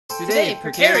Today,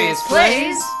 Precarious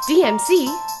plays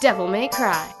DmC, Devil May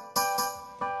Cry.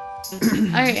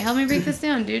 Alright, help me break this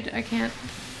down, dude. I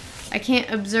can't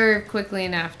observe quickly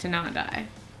enough to not die.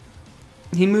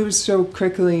 He moves so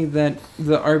quickly that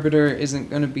the Arbiter isn't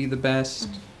going to be the best,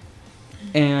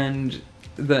 and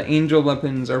the angel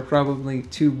weapons are probably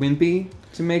too wimpy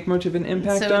to make much of an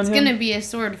impact on him. So it's gonna be a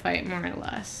sword fight, more or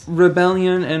less.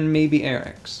 Rebellion and maybe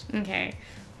Eric's. Okay,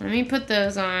 let me put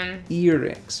those on.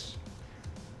 Eric's.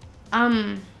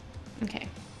 Okay.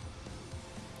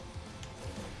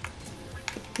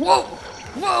 Whoa!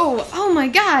 Whoa! Oh my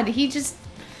god, he's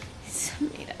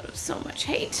made out of so much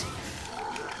hate.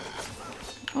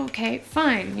 Okay,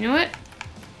 fine. You know what?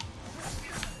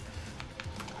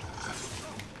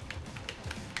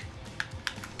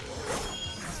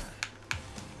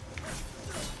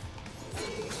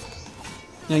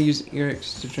 Now use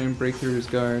Eric's to try and break through his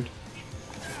guard.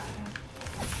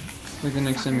 Like the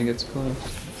next time he gets close.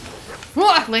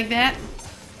 Like that.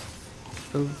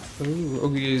 Oh,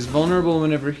 okay, he's vulnerable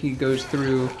whenever he goes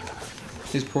through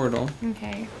his portal.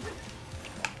 Okay.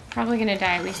 Probably gonna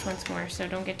die at least once more, so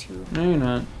don't get too... No, you're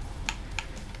not.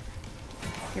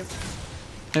 You're...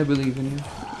 I believe in you.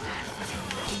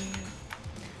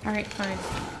 Alright, fine.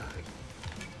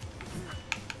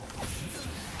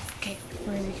 Okay,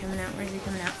 where is he coming out? Where is he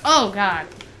coming out? Oh, God!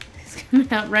 He's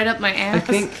coming out right up my ass. I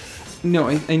think... No,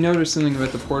 I noticed something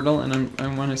about the portal, and I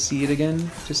want to see it again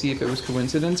to see if it was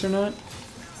coincidence or not.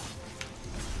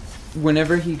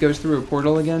 Whenever he goes through a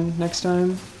portal again next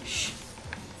time... Shh.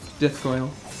 Death coil.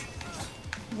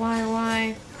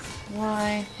 Why?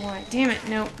 Damn it,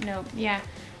 no, yeah.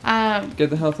 Get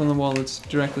the health on the wall, it's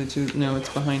directly to... No, it's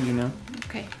behind you now.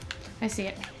 Okay, I see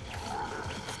it.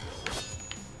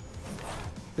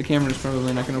 The camera's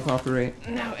probably not going to cooperate.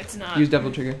 No, it's not. Use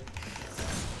double trigger.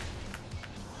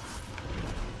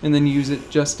 And then use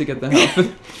it just to get the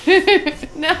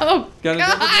health. No, Got a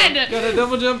God! double jump. Got a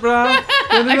double jump, bro.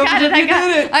 I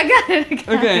got it.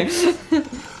 Okay.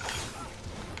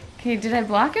 Okay, did I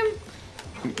block him?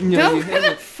 No, Go, you where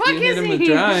hit the fuck you hit is him he? with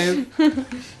drive.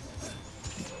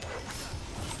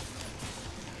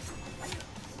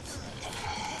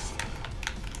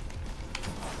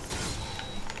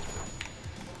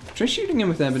 Try shooting him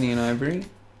with ebony and ivory.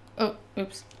 Oh,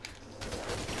 oops.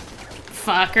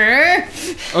 Fucker.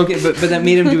 Okay, but that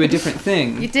made him do a different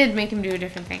thing. You did make him do a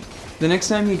different thing. The next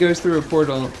time he goes through a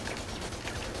portal...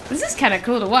 This is kind of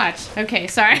cool to watch. Okay,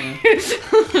 sorry. Yeah.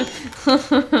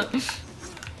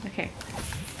 Okay.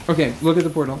 Okay, look at the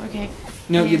portal. Okay.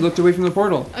 No, you looked away from the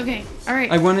portal. Okay,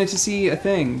 alright. I wanted to see a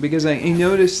thing, because I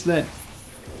noticed that...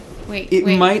 Wait, it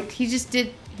might... He just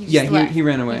did... He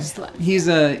ran away. He just left. He's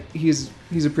a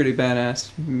pretty badass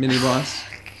mini-boss.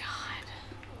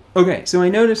 God. Okay, so I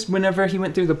noticed whenever he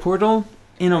went through the portal,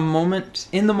 in the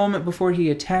moment before he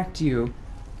attacked you,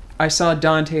 I saw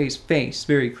Dante's face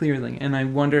very clearly, and I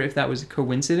wonder if that was a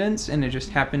coincidence, and it just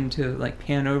happened to, like,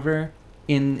 pan over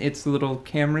in its little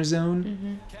camera zone.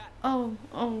 Mm-hmm.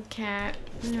 Oh, cat.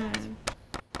 No.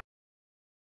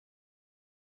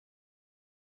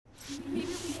 Maybe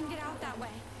we can get out that way.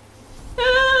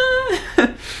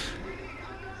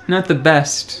 Not the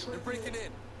best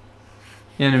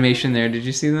animation there. Did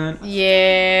you see that?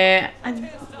 Yeah.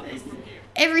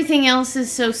 Everything else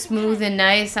is so smooth and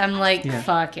nice. I'm like, Yeah.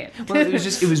 fuck it. Well, it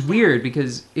was weird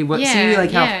because see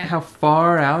like how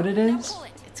far out it is.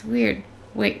 It's weird.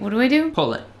 Wait, what do I do?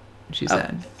 Pull it, she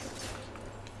said.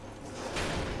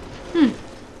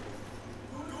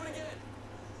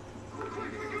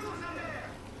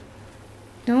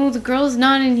 No, the girl's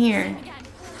not in here.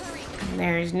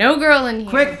 There's no girl in here.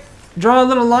 Quick, draw a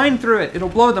little line through it. It'll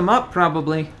blow them up,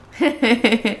 probably.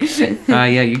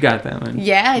 Yeah, you got that one.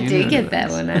 Yeah, I You did know get what that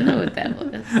it one. I know what that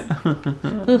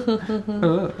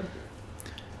was.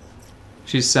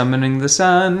 She's summoning the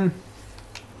sun.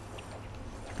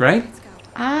 Right?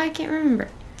 I can't remember.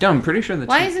 Yeah, I'm pretty sure that's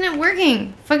Why isn't it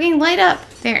working? Fucking light up.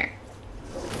 There.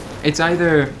 It's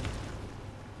either...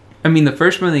 I mean, the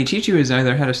first one they teach you is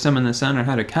either how to summon the sun or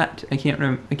how to cut. I can't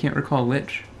recall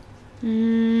which. I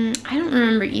don't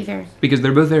remember either. Because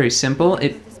they're both very simple.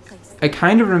 I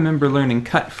kind of remember learning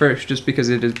cut first just because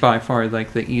it is by far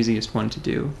like the easiest one to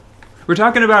do. We're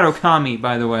talking about Okami,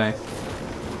 by the way.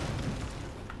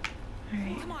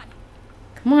 Alright.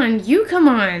 Come on, you come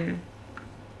on.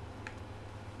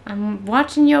 I'm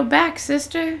watching your back,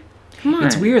 sister. Come on.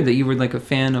 It's weird that you were like a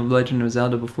fan of Legend of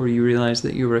Zelda before you realized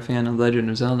that you were a fan of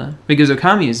Legend of Zelda. Because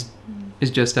Okami is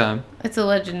just it's a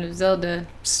Legend of Zelda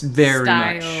very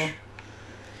style. Much.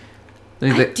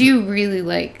 I do really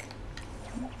like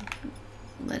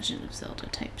Legend of Zelda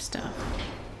type stuff.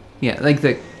 Yeah, like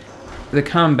the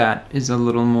combat is a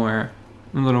little more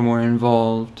a little more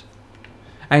involved.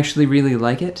 I actually really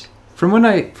like it. From what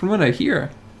I hear,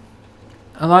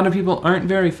 a lot of people aren't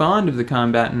very fond of the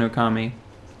combat in Okami.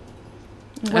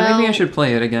 Well, Maybe I should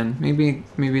play it again. Maybe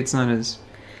it's not as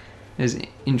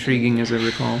intriguing as I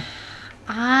recall.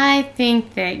 I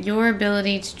think that your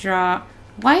ability to draw...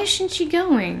 Why isn't she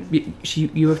going?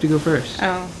 You have to go first.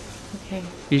 Oh, okay.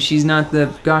 She's not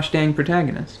the gosh dang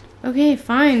protagonist. Okay,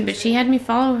 fine, but she had me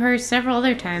follow her several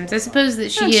other times. I suppose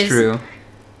that she is... That's true.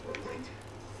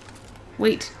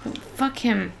 Wait, fuck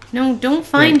him. No, don't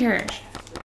find her.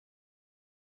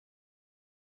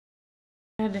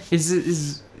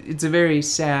 It's a very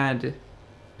sad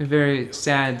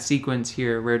sequence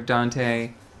here where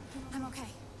Dante I'm okay.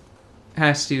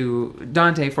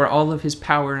 Dante, for all of his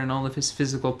power and all of his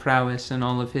physical prowess and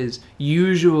all of his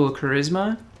usual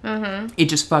charisma, it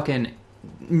just fucking,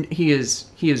 he is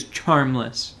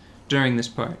charmless during this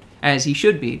part, as he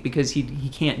should be, because he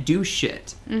can't do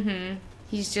shit.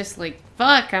 He's just like,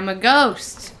 fuck, I'm a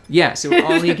ghost. Yeah, so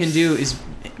all he can do is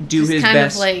do Just his kind of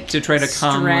best like to try to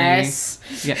calmly. stress.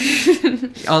 Yeah,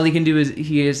 all he can do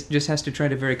is just has to try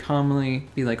to very calmly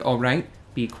be like, all right,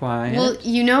 be quiet. Well,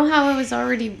 you know how I was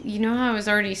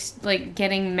already like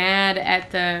getting mad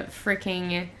at the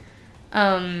freaking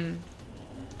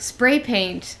spray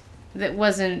paint that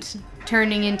wasn't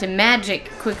turning into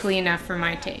magic quickly enough for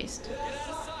my taste.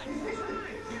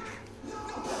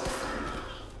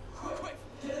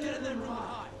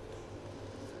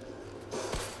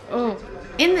 Oh,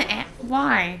 in the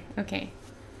why? Okay.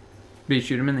 Did you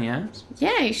shoot him in the ass?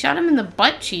 Yeah, he shot him in the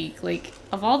butt cheek, like,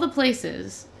 of all the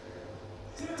places.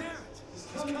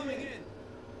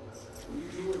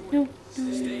 No.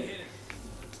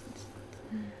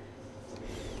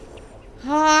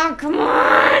 Oh, come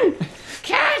on!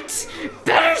 Cat!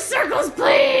 Better circles,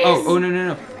 please! Oh,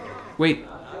 no. Wait.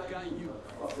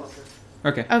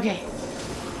 Okay. Okay.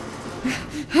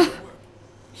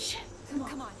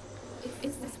 Come on.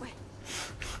 It's this way.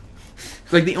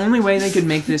 Like, the only way they could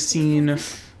make this scene...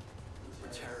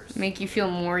 Make you feel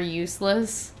more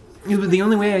useless? The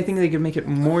only way I think they could make it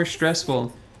more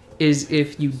stressful is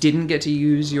if you didn't get to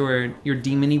use your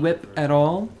demon-y whip at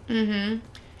all. Mm-hmm.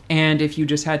 And if you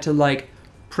just had to, like,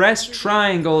 press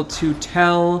triangle to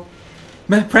tell...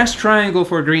 Press triangle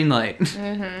for green light.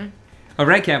 Mm-hmm. All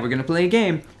right, Cat, we're going to play a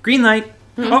game. Green light.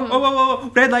 Mm-hmm. Oh.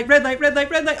 Red light.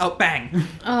 Oh, bang.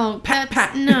 Oh, Pat,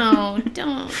 that's... pat. No,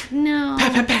 don't. No.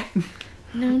 Pat.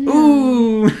 No.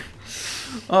 Ooh.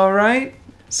 All right.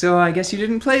 So I guess you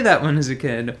didn't play that one as a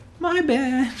kid. My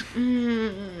bad.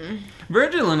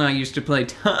 Virgil and I used to play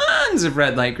tons of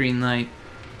red light, green light.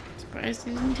 Surprised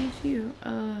I didn't teach you.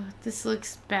 This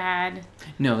looks bad.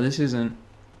 No, this isn't.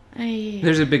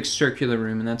 There's a big circular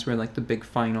room, and that's where, like, the big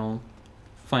final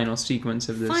sequence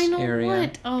of this Final area.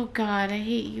 what? Oh God, I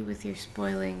hate you with your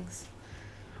spoilings.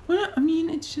 Well, I mean,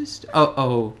 it's just...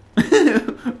 Oh.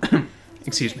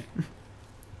 Excuse me.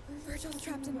 Virgil's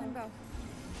trapped in limbo.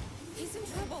 He's in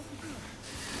trouble.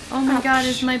 Oh my God,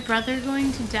 is my brother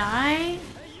going to die?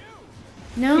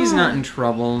 No. He's not in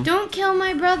trouble. Don't kill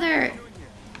my brother.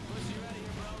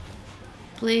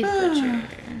 Blade Butcher.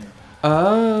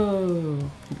 Oh.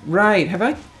 Right. Have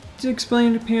I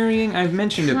explained parrying? I've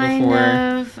mentioned it before.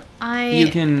 Kind of. You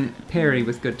can parry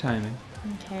with good timing.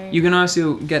 Okay. You can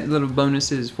also get little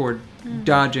bonuses for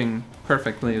dodging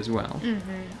perfectly as well.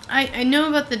 I know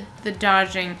about the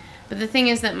dodging, but the thing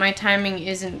is that my timing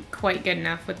isn't quite good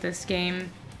enough with this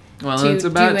game. Well, to it's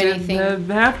about do to anything.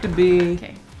 have to be.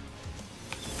 Okay.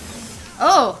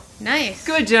 Oh, nice.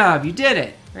 Good job, you did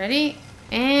it. Ready?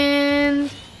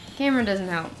 And camera doesn't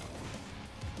help.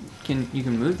 You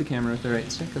can move the camera with the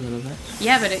right stick a little bit.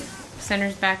 Yeah, but it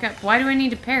centers back up. Why do I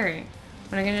need to parry?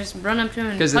 When I can just run up to him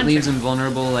and Because it punch leaves him. him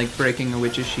vulnerable, like breaking a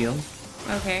witch's shield.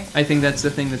 Okay. I think that's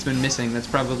the thing that's been missing. That's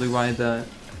probably why the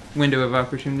window of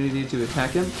opportunity to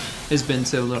attack him has been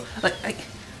so little. Like,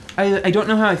 I don't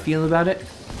know how I feel about it.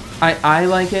 I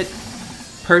like it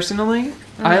personally.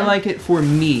 I like it for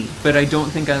me, but I don't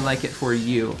think I like it for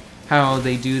you. How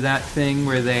they do that thing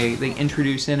where they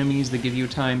introduce enemies, they give you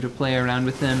time to play around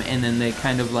with them, and then they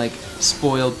kind of like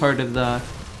spoil part of the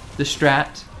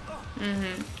strat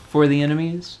for the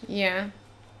enemies. Yeah.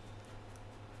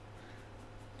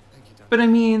 But I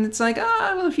mean, it's like,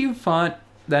 well, if you fought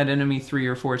that enemy 3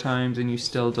 or 4 times and you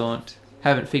still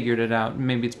haven't figured it out,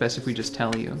 maybe it's best if we just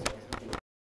tell you.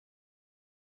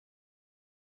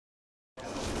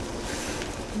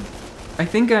 I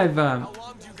think I've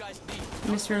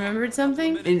Misremembered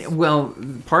something? well,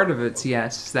 part of it's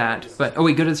yes, that, but oh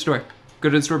wait, go to the store. Go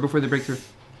to the store before the breakthrough.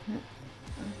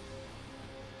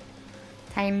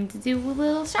 Time to do a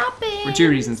little shopping. For 2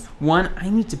 reasons. 1, I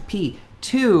need to pee.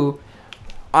 2,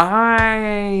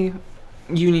 You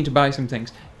need to buy some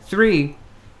things. 3,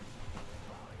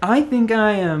 I think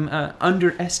I am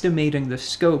underestimating the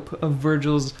scope of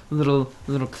Virgil's little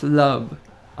club.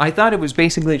 I thought it was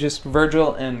basically just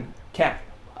Virgil and Cat.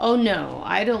 Oh no,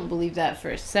 I don't believe that for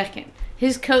a second.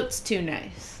 His coat's too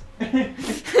nice.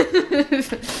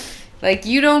 Like,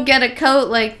 you don't get a coat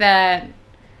like that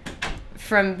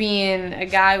from being a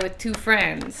guy with 2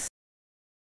 friends.